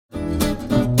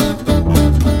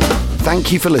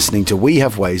Thank you for listening to We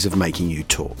Have Ways of Making You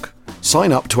Talk.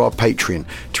 Sign up to our Patreon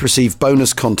to receive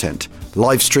bonus content,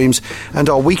 live streams, and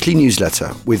our weekly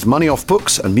newsletter with money off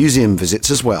books and museum visits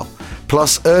as well,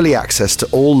 plus early access to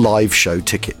all live show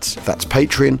tickets. That's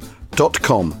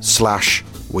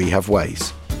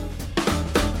patreon.com/wehaveways.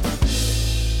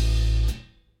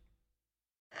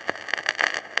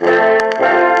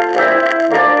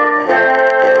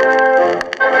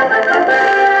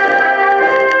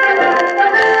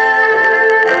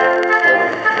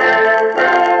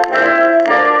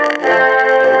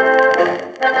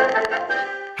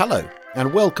 Hello,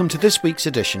 and welcome to this week's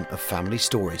edition of Family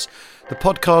Stories, the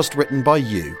podcast written by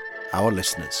you, our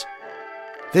listeners.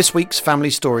 This week's Family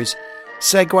Stories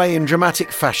segue in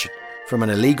dramatic fashion from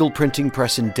an illegal printing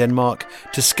press in Denmark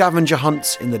to scavenger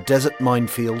hunts in the desert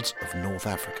minefields of North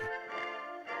Africa.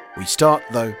 We start,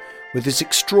 though, with this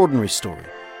extraordinary story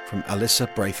from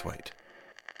Alyssa Braithwaite.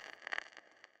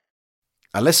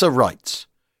 Alyssa writes,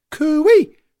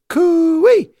 "Cooey,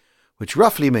 cooey," which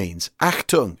roughly means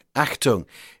Achtung, Achtung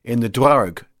in the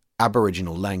Dwarug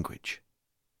Aboriginal language.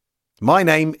 My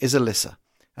name is Alyssa,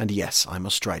 and yes, I'm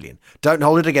Australian. Don't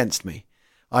hold it against me.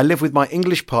 I live with my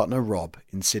English partner Rob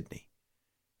in Sydney.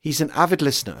 He's an avid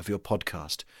listener of your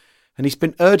podcast, and he's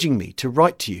been urging me to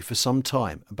write to you for some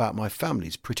time about my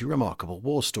family's pretty remarkable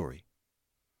war story.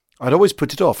 I'd always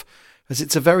put it off, as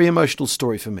it's a very emotional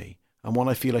story for me, and one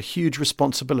I feel a huge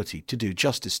responsibility to do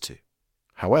justice to.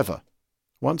 However,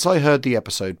 once I heard the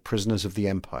episode Prisoners of the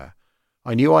Empire,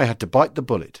 I knew I had to bite the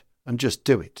bullet and just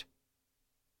do it.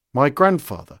 My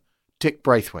grandfather, Dick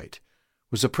Braithwaite,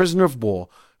 was a prisoner of war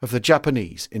of the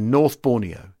Japanese in North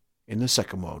Borneo in the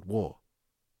Second World War.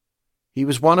 He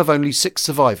was one of only 6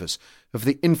 survivors of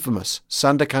the infamous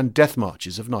Sandakan death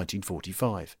marches of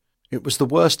 1945. It was the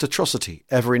worst atrocity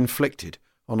ever inflicted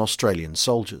on Australian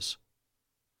soldiers.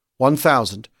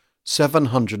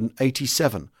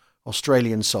 1,787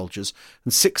 Australian soldiers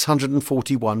and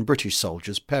 641 British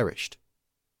soldiers perished.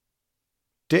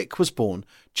 Dick was born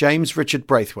James Richard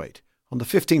Braithwaite on the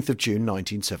 15th of June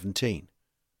 1917.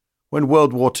 When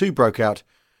World War II broke out,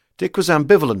 Dick was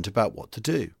ambivalent about what to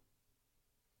do.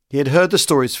 He had heard the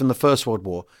stories from the First World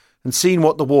War and seen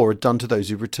what the war had done to those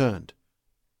who returned.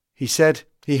 He said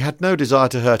he had no desire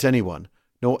to hurt anyone,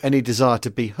 nor any desire to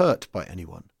be hurt by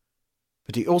anyone.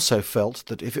 But he also felt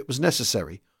that if it was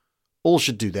necessary, all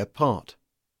should do their part.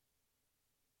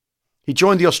 He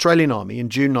joined the Australian Army in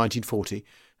June 1940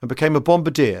 and became a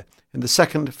bombardier in the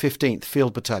 2nd 15th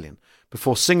Field Battalion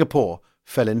before Singapore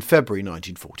fell in February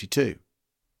 1942.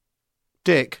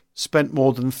 Dick spent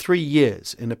more than 3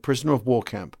 years in a prisoner of war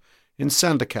camp in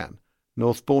Sandakan,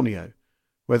 North Borneo,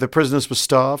 where the prisoners were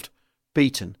starved,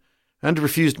 beaten, and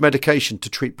refused medication to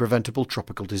treat preventable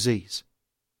tropical disease.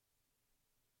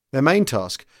 Their main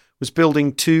task was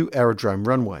building 2 aerodrome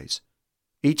runways.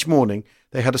 Each morning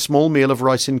they had a small meal of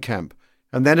rice in camp,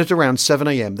 and then at around 7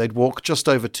 a.m. they'd walk just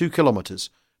over 2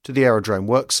 kilometres to the aerodrome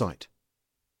worksite.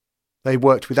 They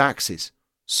worked with axes,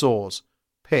 saws,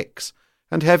 picks,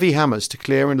 and heavy hammers to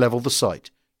clear and level the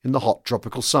site in the hot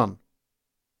tropical sun.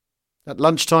 At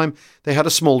lunchtime they had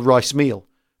a small rice meal.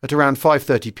 At around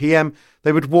 5:30 p.m.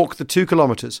 they would walk the 2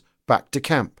 kilometres back to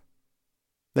camp.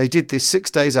 They did this 6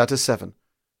 days out of 7,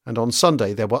 and on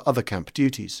Sunday there were other camp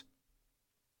duties.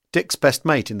 Dick's best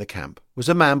mate in the camp was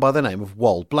a man by the name of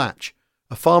Wal Blatch,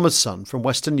 a farmer's son from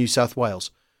western New South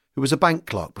Wales, who was a bank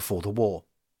clerk before the war.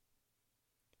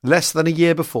 Less than a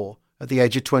year before, at the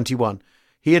age of 21,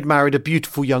 he had married a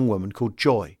beautiful young woman called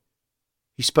Joy.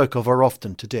 He spoke of her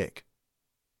often to Dick.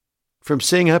 From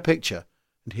seeing her picture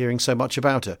and hearing so much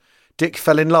about her, Dick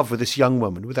fell in love with this young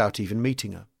woman without even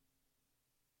meeting her.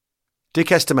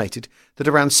 Dick estimated that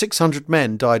around 600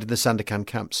 men died in the Sandakan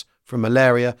camps from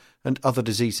malaria and other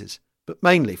diseases, but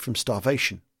mainly from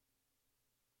starvation.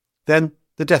 Then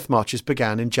the death marches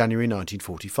began in January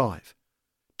 1945.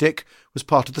 Dick was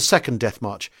part of the second death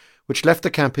march, which left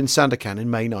the camp in Sandakan in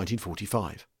May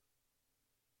 1945.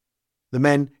 The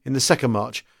men in the second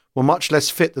march were much less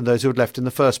fit than those who had left in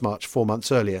the first march 4 months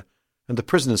earlier, and the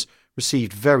prisoners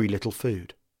received very little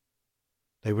food.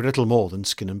 They were little more than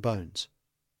skin and bones.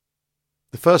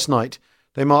 The first night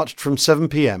they marched from 7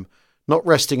 p.m, not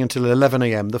resting until 11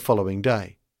 a.m. the following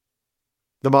day.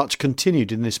 The march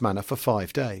continued in this manner for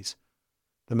 5 days.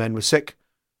 The men were sick,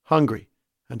 hungry,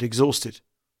 and exhausted.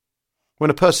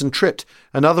 When a person tripped,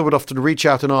 another would often reach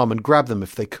out an arm and grab them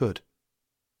if they could.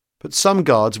 But some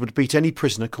guards would beat any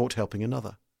prisoner caught helping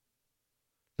another.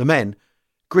 The men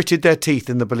gritted their teeth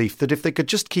in the belief that if they could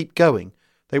just keep going,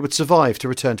 they would survive to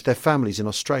return to their families in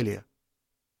Australia.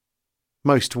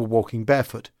 Most were walking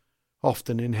barefoot,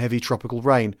 often in heavy tropical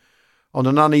rain, on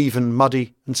an uneven,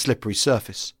 muddy and slippery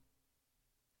surface.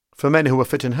 For men who were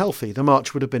fit and healthy, the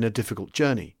march would have been a difficult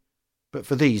journey, but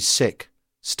for these sick,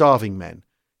 starving men,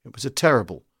 it was a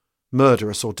terrible,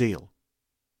 murderous ordeal.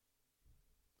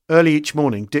 Early each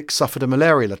morning, Dick suffered a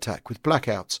malarial attack with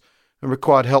blackouts and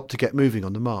required help to get moving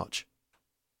on the march.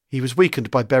 He was weakened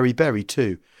by beriberi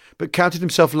too, but counted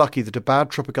himself lucky that a bad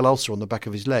tropical ulcer on the back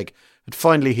of his leg had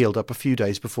finally healed up a few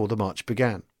days before the march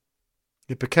began.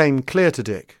 It became clear to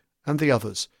Dick and the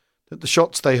others that the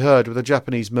shots they heard were the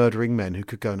Japanese murdering men who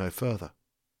could go no further.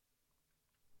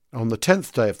 On the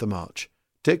 10th day of the march,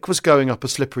 Dick was going up a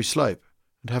slippery slope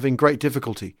and having great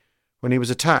difficulty when he was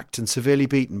attacked and severely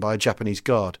beaten by a Japanese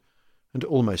guard and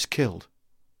almost killed.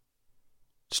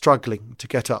 Struggling to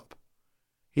get up,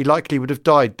 he likely would have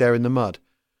died there in the mud,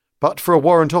 but for a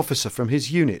warrant officer from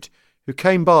his unit who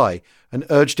came by and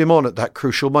urged him on at that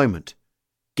crucial moment.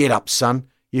 "Get up, son.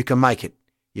 You can make it.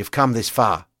 You've come this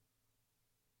far."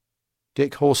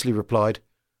 Dick hoarsely replied,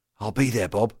 "I'll be there,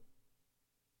 Bob."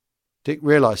 Dick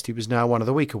realised he was now one of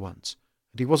the weaker ones,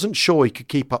 and he wasn't sure he could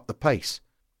keep up the pace.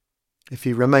 If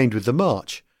he remained with the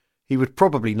march, he would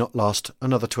probably not last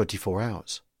another 24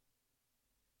 hours.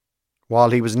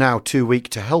 While he was now too weak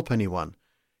to help anyone,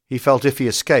 he felt if he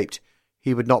escaped,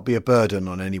 he would not be a burden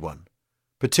on anyone,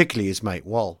 particularly his mate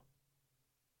Wal.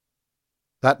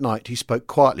 That night he spoke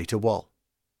quietly to Wal.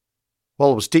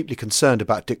 Wal was deeply concerned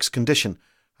about Dick's condition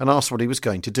and asked what he was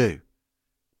going to do.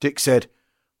 Dick said,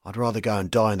 "I'd rather go and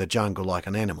die in the jungle like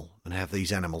an animal than have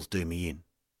these animals do me in."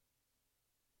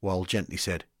 Wal gently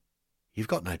said, "You've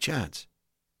got no chance."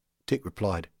 Dick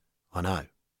replied, "I know."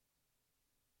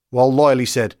 Wal loyally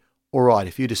said, "All right,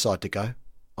 if you decide to go,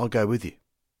 I'll go with you."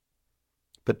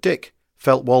 But Dick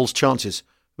felt Wal's chances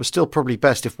were still probably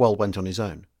best if Wal went on his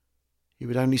own. He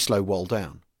would only slow Wal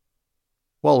down.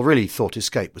 Wal really thought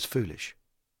escape was foolish.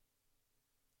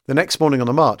 The next morning on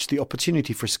the march, the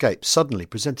opportunity for escape suddenly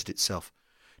presented itself.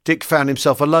 Dick found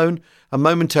himself alone and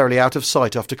momentarily out of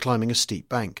sight after climbing a steep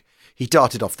bank. He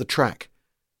darted off the track.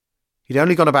 He'd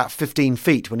only gone about 15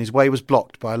 feet when his way was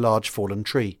blocked by a large fallen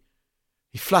tree.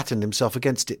 He flattened himself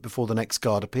against it before the next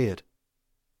guard appeared.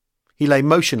 He lay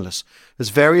motionless as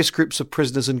various groups of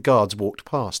prisoners and guards walked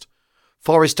past.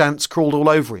 Forest ants crawled all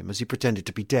over him as he pretended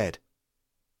to be dead.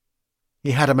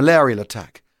 He had a malarial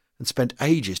attack and spent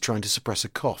ages trying to suppress a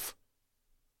cough.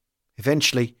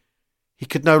 Eventually, he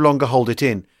could no longer hold it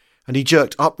in, and he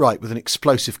jerked upright with an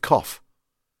explosive cough.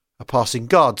 A passing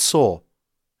guard saw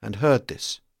and heard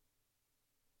this.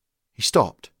 He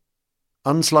stopped,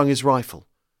 unslung his rifle,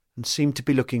 and seemed to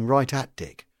be looking right at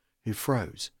Dick, who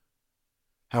froze.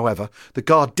 However, the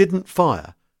guard didn't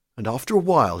fire, and after a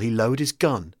while he lowered his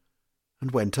gun and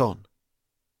went on.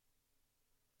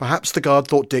 Perhaps the guard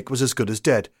thought Dick was as good as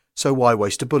dead, so why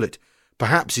waste a bullet?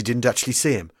 Perhaps he didn't actually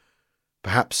see him.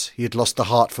 Perhaps he had lost the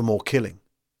heart for more killing.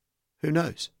 Who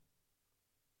knows?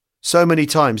 So many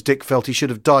times Dick felt he should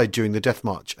have died during the death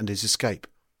march and his escape.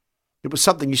 It was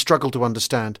something he struggled to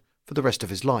understand for the rest of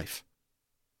his life.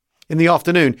 In the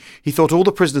afternoon, he thought all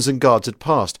the prisoners and guards had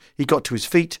passed. He got to his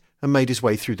feet and made his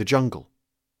way through the jungle.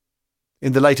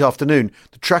 In the late afternoon,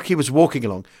 the track he was walking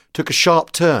along took a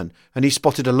sharp turn and he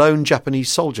spotted a lone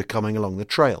Japanese soldier coming along the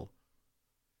trail.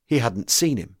 He hadn't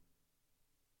seen him.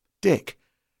 Dick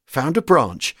found a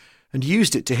branch and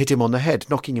used it to hit him on the head,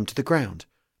 knocking him to the ground.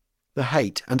 The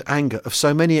hate and anger of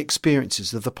so many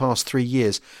experiences of the past 3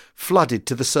 years flooded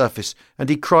to the surface, and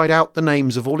he cried out the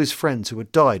names of all his friends who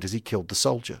had died as he killed the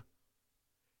soldier.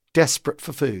 Desperate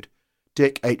for food,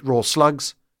 Dick ate raw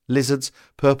slugs, lizards,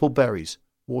 purple berries,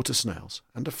 water snails,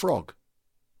 and a frog.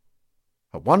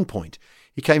 At one point,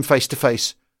 he came face to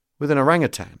face with an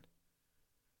orangutan.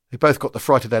 They both got the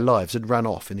fright of their lives and ran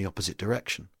off in the opposite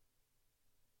direction.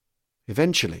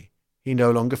 Eventually, he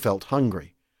no longer felt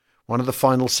hungry, one of the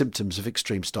final symptoms of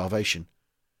extreme starvation.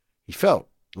 He felt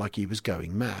like he was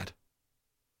going mad.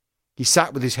 He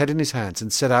sat with his head in his hands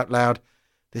and said out loud,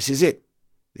 "This is it.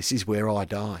 This is where I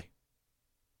die."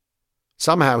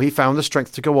 Somehow he found the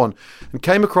strength to go on and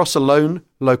came across a lone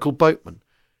local boatman.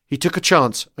 He took a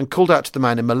chance and called out to the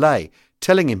man in Malay,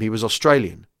 telling him he was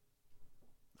Australian.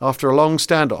 After a long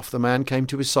standoff, the man came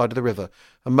to his side of the river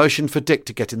and motioned for Dick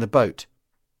to get in the boat.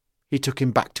 He took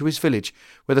him back to his village,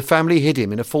 where the family hid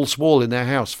him in a false wall in their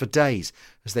house for days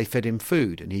as they fed him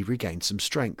food and he regained some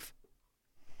strength.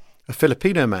 A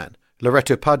Filipino man,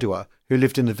 Loreto Padua, who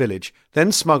lived in the village,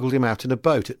 then smuggled him out in a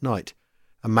boat at night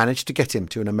and managed to get him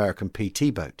to an American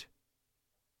PT boat.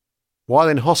 While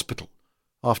in hospital,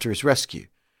 after his rescue,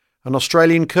 an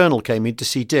Australian colonel came in to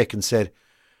see Dick and said,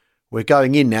 "We're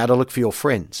going in now to look for your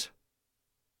friends."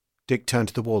 Dick turned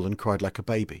to the wall and cried like a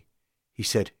baby. He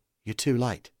said, "You're too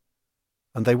late.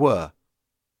 And they were.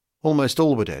 Almost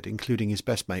all were dead, including his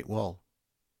best mate Wal.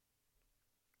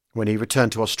 When he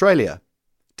returned to Australia,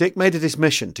 Dick made it his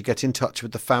mission to get in touch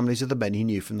with the families of the men he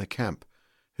knew from the camp,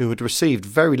 who had received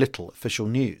very little official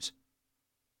news.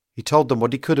 He told them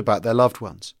what he could about their loved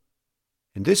ones.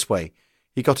 In this way,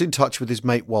 he got in touch with his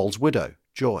mate Wal's widow,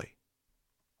 Joy.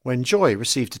 When Joy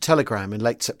received a telegram in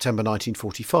late September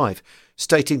 1945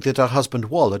 stating that her husband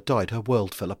Wal had died, her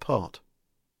world fell apart.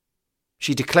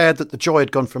 She declared that the joy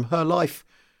had gone from her life,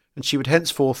 and she would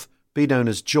henceforth be known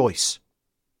as Joyce.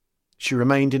 She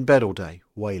remained in bed all day,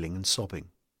 wailing and sobbing.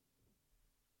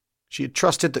 She had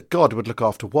trusted that God would look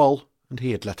after Wal, and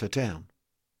he had let her down.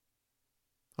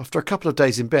 After a couple of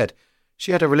days in bed,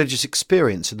 she had a religious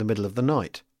experience in the middle of the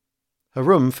night. Her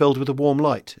room filled with a warm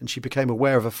light, and she became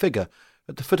aware of a figure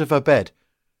at the foot of her bed,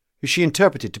 who she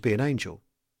interpreted to be an angel.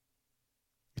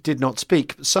 It did not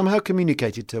speak, but somehow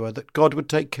communicated to her that God would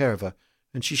take care of her,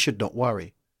 and she should not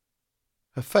worry.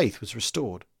 Her faith was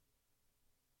restored.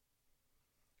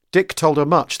 Dick told her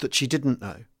much that she didn't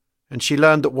know, and she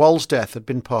learned that Wal's death had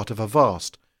been part of a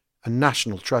vast and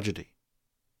national tragedy.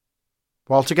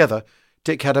 While together,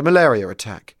 Dick had a malaria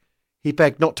attack. He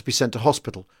begged not to be sent to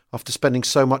hospital after spending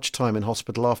so much time in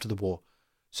hospital after the war,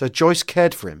 so Joyce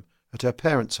cared for him at her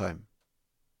parents' home.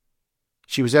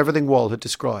 She was everything Wal had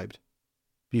described: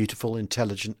 beautiful,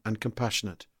 intelligent and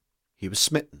compassionate. He was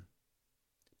smitten.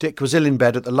 Dick was ill in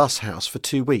bed at the Luss house for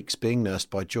 2 weeks, being nursed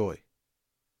by Joy.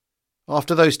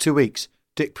 After those 2 weeks,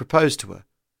 Dick proposed to her.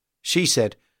 She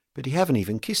said, "But he haven't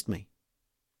even kissed me."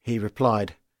 He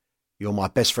replied, "You're my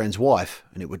best friend's wife,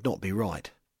 and it would not be right."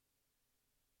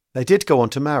 They did go on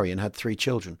to marry and had 3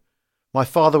 children. My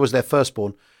father was their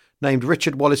firstborn, named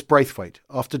Richard Wallace Braithwaite,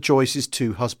 after Joyce's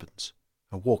 2 husbands,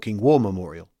 a walking war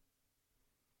memorial.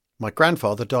 My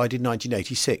grandfather died in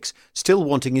 1986, still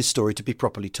wanting his story to be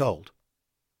properly told.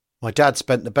 My dad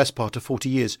spent the best part of 40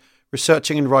 years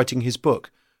researching and writing his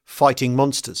book, Fighting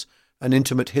Monsters, An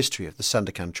Intimate History of the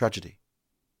Sandakan Tragedy.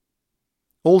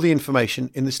 All the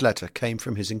information in this letter came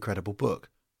from his incredible book.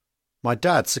 My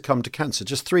dad succumbed to cancer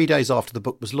just 3 days after the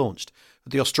book was launched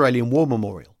at the Australian War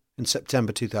Memorial in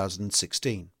September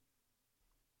 2016.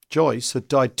 Joyce had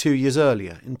died 2 years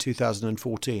earlier in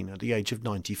 2014 at the age of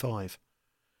 95.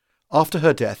 After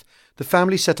her death, the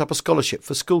family set up a scholarship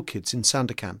for school kids in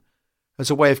Sandakan as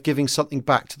a way of giving something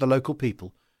back to the local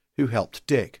people who helped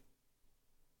Dick.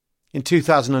 In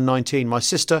 2019, my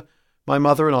sister, my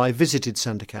mother and I visited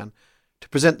Sandakan to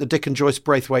present the Dick and Joyce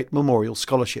Braithwaite Memorial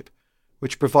Scholarship,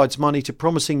 which provides money to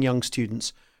promising young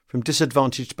students from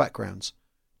disadvantaged backgrounds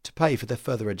to pay for their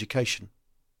further education.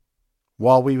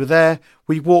 While we were there,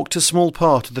 we walked a small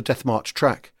part of the Death March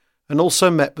track and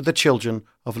also met with the children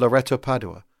of Loreto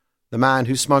Padua, the man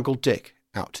who smuggled Dick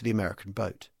out to the American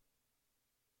boat.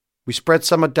 We spread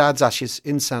some of Dad's ashes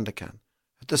in Sandakan,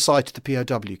 at the site of the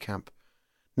POW camp,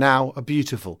 now a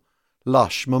beautiful,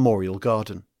 lush memorial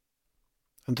garden.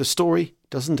 And the story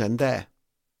doesn't end there.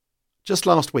 Just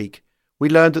last week, we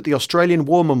learned that the Australian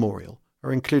War Memorial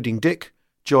are including Dick,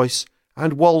 Joyce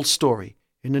and Wal's story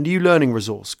in a new learning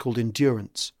resource called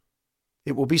Endurance.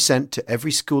 It will be sent to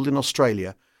every school in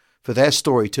Australia for their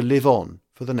story to live on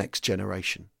for the next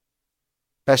generation.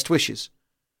 Best wishes,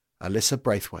 Alyssa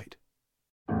Braithwaite.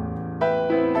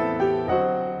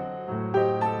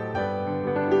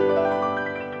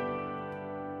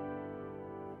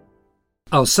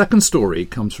 Our second story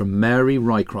comes from Mary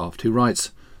Rycroft, who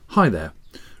writes, "Hi there.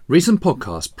 Recent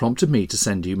podcasts prompted me to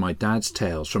send you my dad's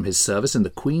tales from his service in the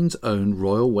Queen's Own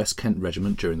Royal West Kent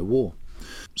Regiment during the war.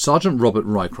 Sergeant Robert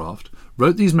Rycroft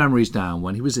wrote these memories down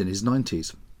when he was in his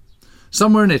 90s.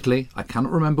 Somewhere in Italy, I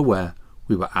cannot remember where,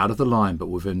 we were out of the line but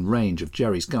within range of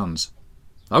Jerry's guns.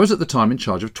 I was at the time in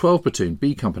charge of 12 Platoon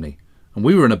B Company, and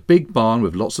we were in a big barn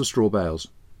with lots of straw bales.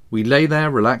 We lay there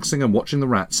relaxing and watching the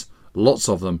rats, lots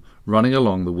of them running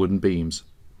along the wooden beams.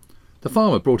 The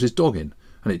farmer brought his dog in,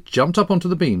 and it jumped up onto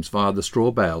the beams via the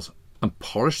straw bales and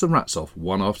polished the rats off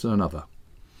one after another.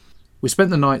 We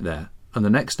spent the night there, and the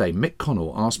next day Mick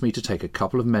Connell asked me to take a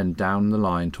couple of men down the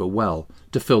line to a well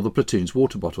to fill the platoon's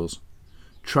water bottles.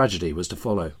 Tragedy was to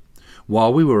follow.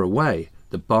 While we were away,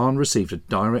 the barn received a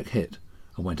direct hit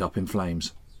and went up in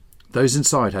flames. Those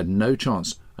inside had no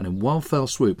chance, and in one fell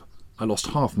swoop, I lost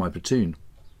half my platoon."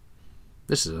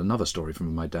 This is another story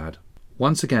from my dad.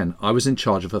 "Once again, I was in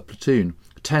charge of a platoon,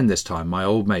 10 this time, my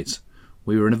old mates.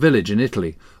 We were in a village in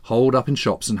Italy, holed up in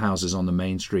shops and houses on the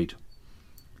main street.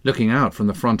 Looking out from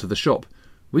the front of the shop,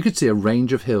 we could see a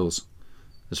range of hills.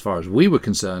 As far as we were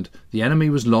concerned, the enemy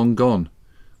was long gone.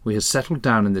 We had settled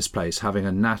down in this place, having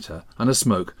a natter and a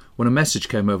smoke, when a message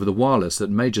came over the wireless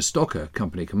that Major Stocker,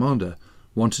 company commander,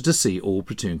 wanted to see all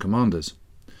platoon commanders.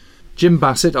 Jim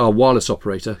Bassett, our wireless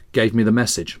operator, gave me the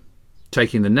message.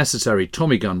 Taking the necessary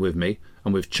Tommy gun with me,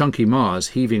 and with Chunky Mars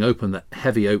heaving open the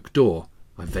heavy oak door,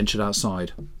 I ventured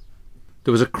outside.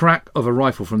 There was a crack of a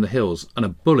rifle from the hills, and a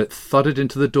bullet thudded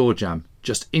into the door jamb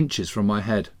just inches from my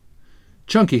head.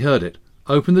 Chunky heard it,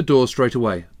 opened the door straight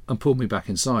away, and pulled me back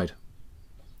inside.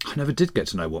 I never did get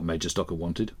to know what Major Stocker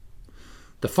wanted.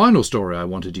 The final story I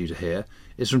wanted you to hear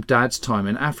is from Dad's time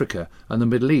in Africa and the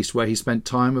Middle East, where he spent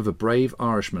time with a brave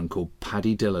Irishman called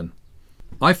Paddy Dillon.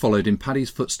 I followed in Paddy's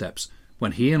footsteps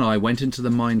when he and I went into the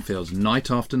minefields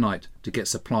night after night to get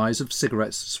supplies of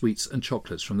cigarettes, sweets and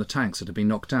chocolates from the tanks that had been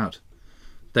knocked out.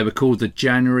 They were called the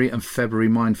January and February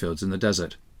minefields in the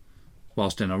desert.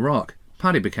 Whilst in Iraq,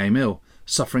 Paddy became ill,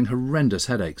 suffering horrendous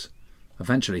headaches.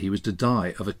 Eventually he was to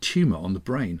die of a tumour on the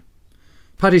brain.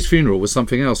 Paddy's funeral was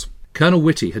something else. Colonel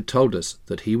Whitty had told us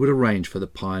that he would arrange for the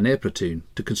Pioneer Platoon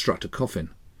to construct a coffin.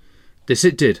 This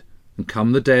it did, and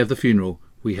come the day of the funeral,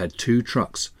 we had 2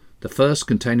 trucks, the first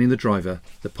containing the driver,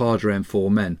 the padre and 4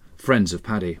 men, friends of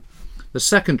Paddy. The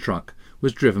second truck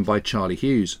was driven by Charlie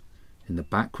Hughes. In the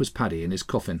back was Paddy in his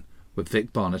coffin, with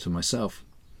Vic Barnett and myself.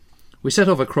 We set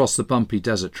off across the bumpy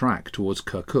desert track towards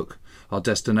Kirkuk, our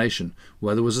destination,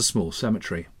 where there was a small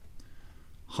cemetery.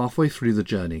 Halfway through the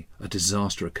journey, a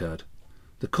disaster occurred.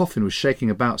 The coffin was shaking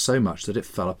about so much that it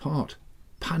fell apart.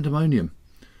 Pandemonium.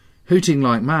 Hooting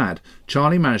like mad,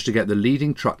 Charlie managed to get the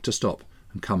leading truck to stop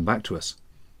and come back to us.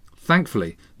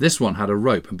 Thankfully, this one had a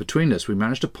rope, and between us we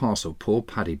managed to parcel poor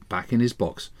Paddy back in his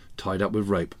box, tied up with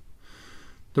rope.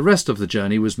 The rest of the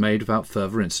journey was made without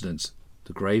further incidents.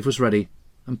 The grave was ready,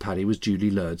 and Paddy was duly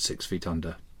lowered 6 feet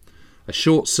under. A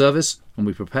short service, and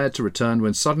we prepared to return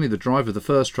when suddenly the driver of the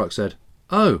first truck said,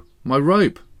 "Oh, my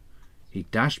rope!" He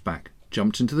dashed back,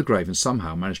 jumped into the grave and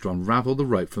somehow managed to unravel the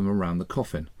rope from around the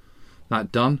coffin.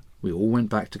 That done, we all went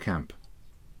back to camp.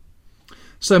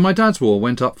 So my dad's war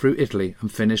went up through Italy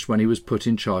and finished when he was put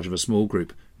in charge of a small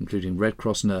group, including Red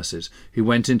Cross nurses, who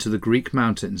went into the Greek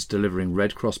mountains delivering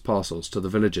Red Cross parcels to the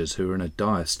villagers who were in a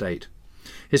dire state.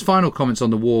 His final comments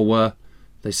on the war were,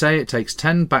 "They say it takes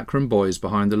 10 backroom boys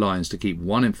behind the lines to keep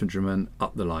 1 infantryman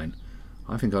up the line.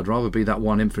 I think I'd rather be that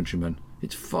 1 infantryman.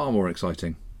 It's far more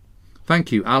exciting."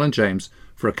 Thank you, Alan James,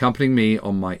 for accompanying me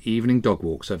on my evening dog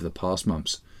walks over the past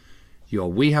months.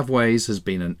 Your We Have Ways has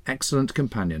been an excellent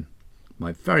companion.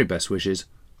 My very best wishes,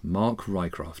 Mark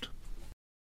Rycroft.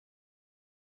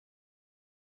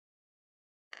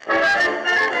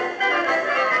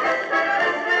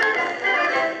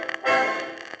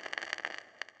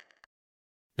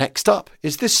 Next up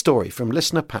is this story from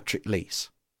listener Patrick Lees.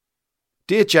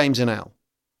 Dear James and Al,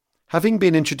 having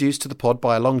been introduced to the pod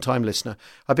by a long-time listener,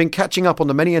 I've been catching up on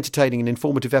the many entertaining and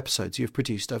informative episodes you have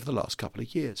produced over the last couple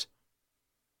of years.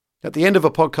 At the end of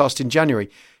a podcast in January,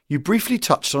 you briefly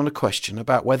touched on a question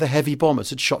about whether heavy bombers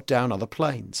had shot down other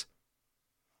planes.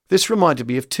 This reminded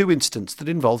me of 2 incidents that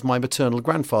involved my maternal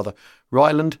grandfather,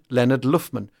 Ryland Leonard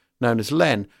Luffman, known as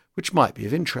Len, which might be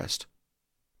of interest.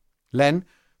 Len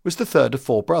was the 3rd of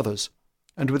 4 brothers,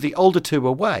 and with the older 2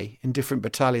 away in different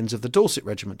battalions of the Dorset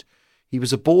Regiment, he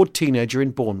was a bored teenager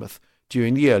in Bournemouth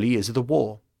during the early years of the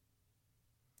war.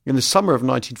 In the summer of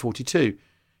 1942,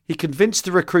 he convinced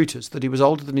the recruiters that he was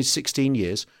older than his 16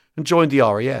 years and joined the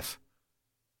RAF.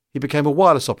 He became a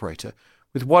wireless operator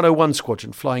with 101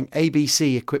 Squadron flying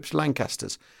ABC-equipped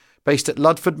Lancasters based at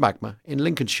Ludford Magma in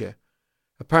Lincolnshire,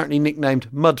 apparently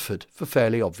nicknamed Mudford for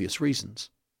fairly obvious reasons.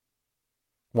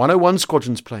 101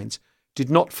 Squadron's planes did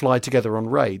not fly together on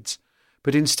raids,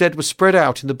 but instead were spread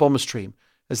out in the bomber stream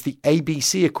as the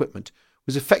ABC equipment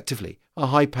was effectively a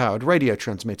high-powered radio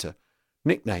transmitter,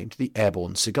 nicknamed the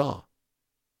Airborne Cigar.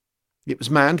 It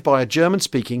was manned by a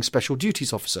German-speaking special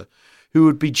duties officer who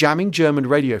would be jamming German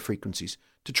radio frequencies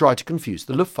to try to confuse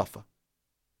the Luftwaffe.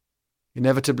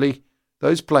 Inevitably,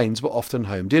 those planes were often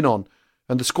homed in on,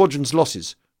 and the squadron's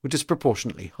losses were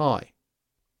disproportionately high.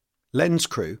 Len's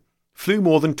crew flew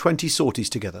more than 20 sorties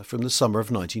together from the summer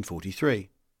of 1943.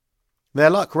 Their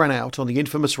luck ran out on the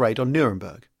infamous raid on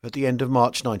Nuremberg at the end of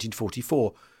March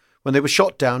 1944, when they were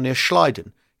shot down near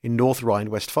Schleiden in North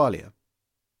Rhine-Westphalia.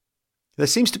 There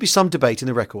seems to be some debate in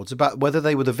the records about whether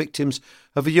they were the victims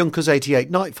of a Junkers 88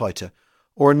 night fighter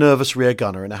or a nervous rear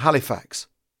gunner in a Halifax.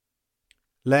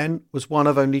 Len was one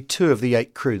of only 2 of the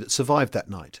 8 crew that survived that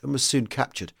night and was soon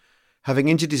captured, having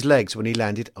injured his legs when he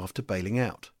landed after bailing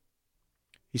out.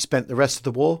 He spent the rest of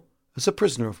the war as a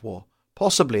prisoner of war,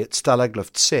 possibly at Stalag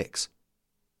Luft 6.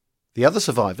 The other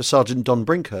survivor, Sergeant Don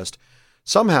Brinkhurst,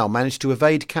 somehow managed to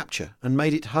evade capture and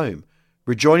made it home,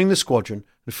 rejoining the squadron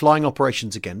and flying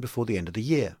operations again before the end of the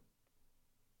year.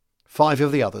 5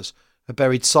 of the others are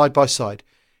buried side by side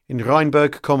in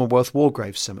Rheinberg Commonwealth War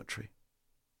Graves Cemetery.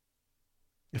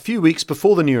 A few weeks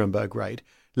before the Nuremberg raid,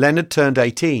 Len had turned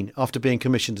 18 after being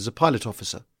commissioned as a pilot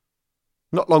officer.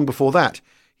 Not long before that,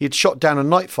 he had shot down a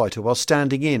night fighter while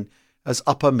standing in as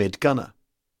upper mid-gunner.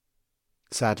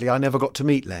 Sadly, I never got to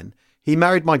meet Len. He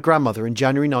married my grandmother in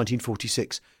January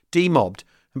 1946, demobbed,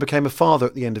 and became a father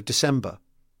at the end of December.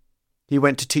 He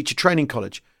went to teacher training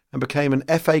college and became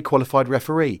an FA qualified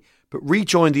referee, but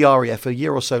rejoined the RAF a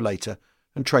year or so later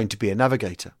and trained to be a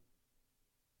navigator.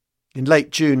 In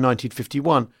late June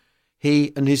 1951,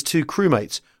 he and his 2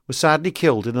 crewmates were sadly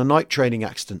killed in a night training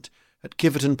accident at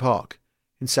Kiverton Park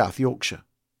in South Yorkshire.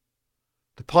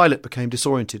 The pilot became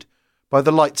disoriented by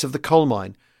the lights of the coal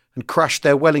mine and crashed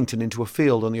their Wellington into a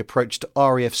field on the approach to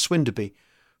RAF Swinderby,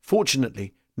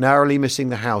 fortunately narrowly missing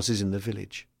the houses in the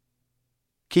village.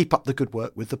 Keep up the good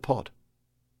work with the pod.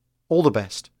 All the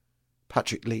best,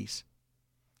 Patrick Lees.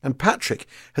 And Patrick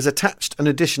has attached an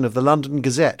edition of the London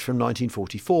Gazette from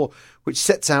 1944 which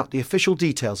sets out the official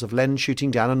details of Len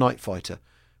shooting down a night fighter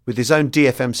with his own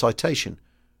DFM citation,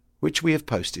 which we have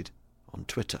posted on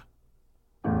Twitter.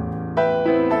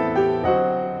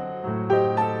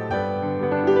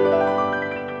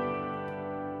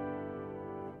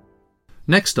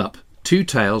 Next up, 2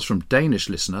 tales from Danish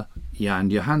listener Jan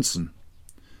Johansson.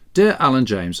 Dear Alan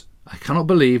James, I cannot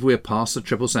believe we are past the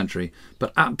triple century,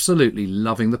 but absolutely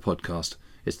loving the podcast.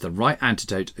 It's the right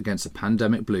antidote against the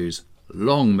pandemic blues.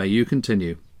 Long may you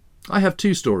continue. I have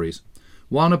 2 stories.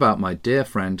 One about my dear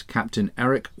friend Captain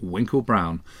Eric Winkle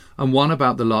Brown, and one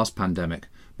about the last pandemic,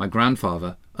 my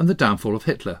grandfather and the downfall of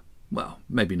Hitler. Well,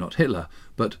 maybe not Hitler,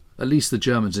 but at least the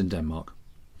Germans in Denmark.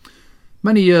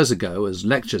 Many years ago, as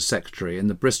lecture secretary in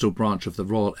the Bristol branch of the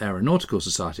Royal Aeronautical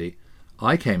Society,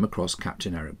 I came across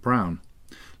Captain Eric Brown.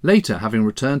 Later, having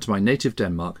returned to my native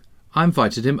Denmark, I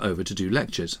invited him over to do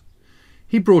lectures.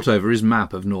 He brought over his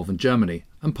map of northern Germany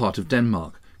and part of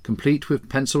Denmark, complete with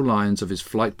pencil lines of his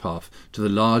flight path to the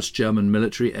large German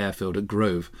military airfield at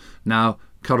Grove, now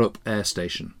Karup Air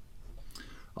Station.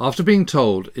 After being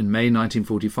told in May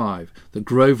 1945 that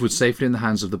Grove was safely in the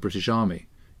hands of the British Army,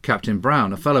 Captain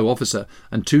Brown, a fellow officer,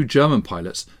 and 2 German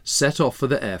pilots set off for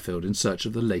the airfield in search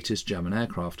of the latest German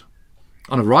aircraft.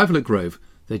 On arrival at Grove,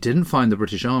 they didn't find the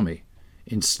British Army.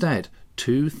 Instead,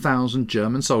 2,000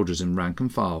 German soldiers in rank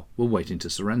and file were waiting to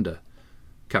surrender.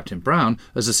 Captain Brown,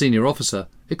 as a senior officer,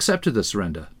 accepted the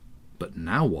surrender. But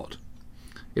now what?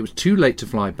 It was too late to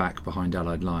fly back behind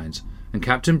Allied lines, and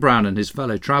Captain Brown and his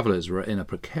fellow travellers were in a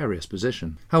precarious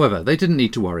position. However, they didn't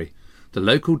need to worry. The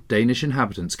local Danish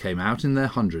inhabitants came out in their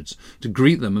hundreds to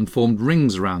greet them and formed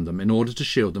rings around them in order to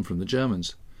shield them from the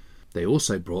Germans. They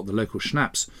also brought the local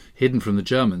schnapps, hidden from the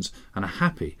Germans, and a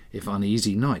happy, if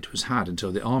uneasy, night was had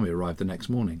until the army arrived the next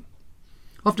morning.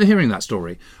 After hearing that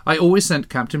story, I always sent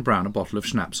Captain Brown a bottle of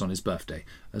schnapps on his birthday,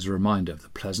 as a reminder of the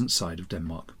pleasant side of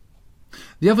Denmark.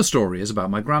 The other story is about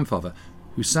my grandfather,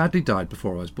 who sadly died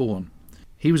before I was born.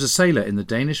 He was a sailor in the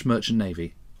Danish Merchant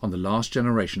Navy on the last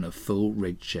generation of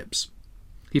full-rigged ships.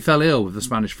 He fell ill with the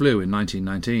Spanish flu in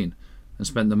 1919 and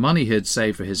spent the money he had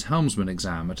saved for his helmsman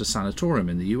exam at a sanatorium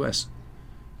in the US.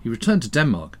 He returned to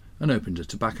Denmark and opened a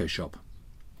tobacco shop.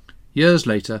 Years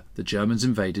later, the Germans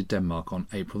invaded Denmark on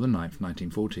April 9,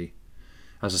 1940.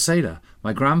 As a sailor,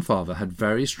 my grandfather had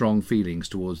very strong feelings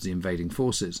towards the invading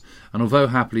forces, and although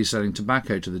happily selling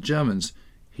tobacco to the Germans,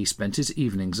 he spent his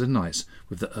evenings and nights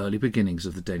with the early beginnings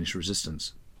of the Danish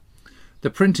resistance. The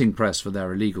printing press for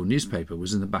their illegal newspaper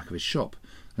was in the back of his shop,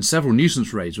 and several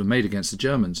nuisance raids were made against the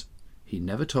Germans. He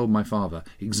never told my father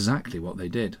exactly what they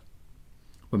did.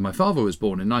 When my father was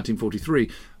born in 1943,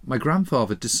 my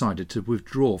grandfather decided to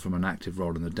withdraw from an active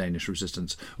role in the Danish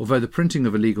resistance, although the printing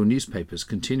of illegal newspapers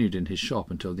continued in his shop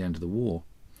until the end of the war.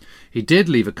 He did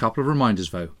leave a couple of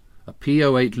reminders, though: a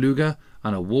P08 Luger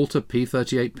and a Walter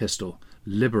P38 pistol,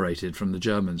 liberated from the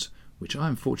Germans, which I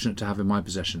am fortunate to have in my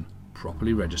possession,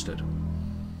 properly registered.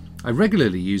 I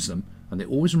regularly use them, and they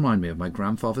always remind me of my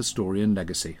grandfather's story and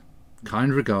legacy.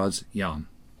 Kind regards, Jan.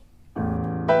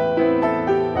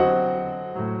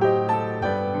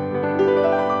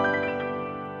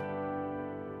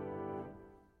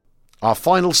 Our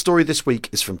final story this week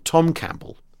is from Tom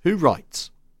Campbell, who writes,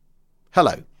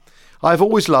 "Hello. I have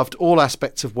always loved all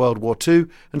aspects of World War II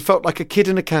and felt like a kid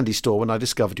in a candy store when I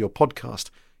discovered your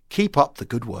podcast. Keep up the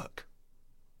good work.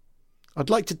 I'd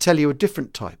like to tell you a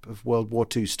different type of World War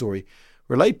II story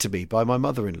relayed to me by my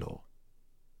mother-in-law.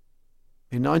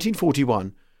 In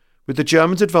 1941, with the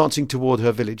Germans advancing toward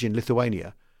her village in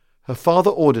Lithuania, her father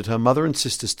ordered her mother and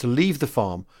sisters to leave the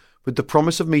farm with the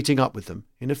promise of meeting up with them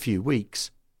in a few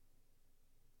weeks.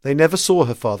 They never saw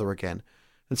her father again,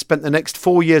 and spent the next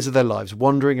 4 years of their lives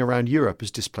wandering around Europe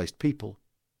as displaced people.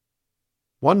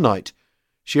 One night,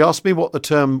 she asked me what the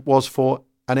term was for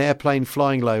an airplane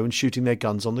flying low and shooting their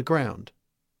guns on the ground.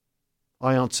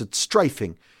 I answered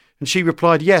strafing, and she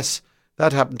replied, yes,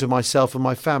 that happened to myself and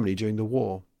my family during the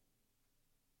war.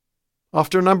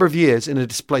 After a number of years in a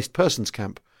displaced persons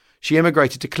camp, she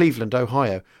emigrated to Cleveland,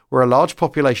 Ohio, where a large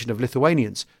population of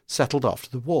Lithuanians settled after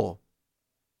the war.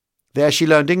 There she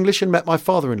learned English and met my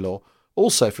father-in-law,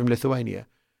 also from Lithuania.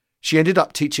 She ended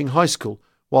up teaching high school,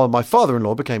 while my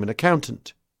father-in-law became an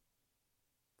accountant.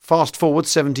 Fast forward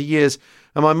 70 years,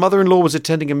 and my mother-in-law was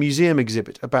attending a museum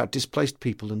exhibit about displaced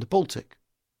people in the Baltic.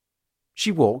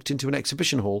 She walked into an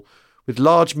exhibition hall with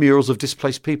large murals of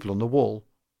displaced people on the wall.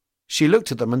 She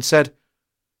looked at them and said,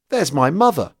 "There's my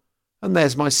mother, and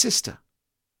there's my sister."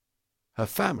 Her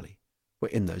family were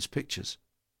in those pictures.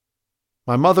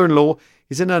 My mother-in-law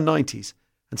is in her 90s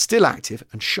and still active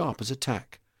and sharp as a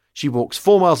tack. She walks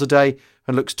 4 miles a day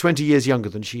and looks 20 years younger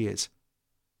than she is.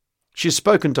 She has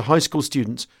spoken to high school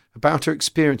students about her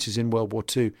experiences in World War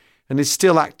II and is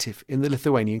still active in the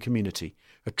Lithuanian community.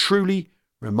 A truly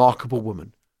remarkable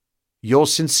woman.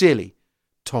 Yours sincerely,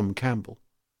 Tom Campbell.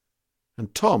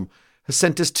 And Tom has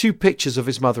sent us 2 pictures of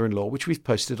his mother-in-law, which we've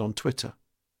posted on Twitter.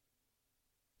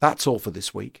 That's all for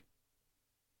this week.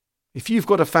 If you've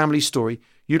got a family story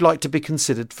you'd like to be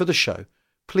considered for the show,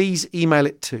 please email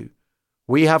it to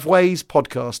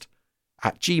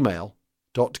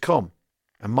wehavewayspodcast@gmail.com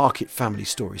and mark it Family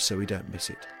Stories so we don't miss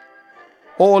it.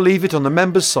 Or leave it on the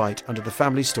members site under the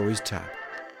Family Stories tab.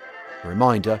 A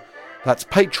reminder, that's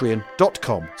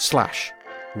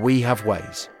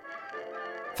patreon.com/wehaveways.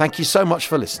 Thank you so much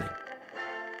for listening.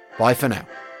 Bye for now.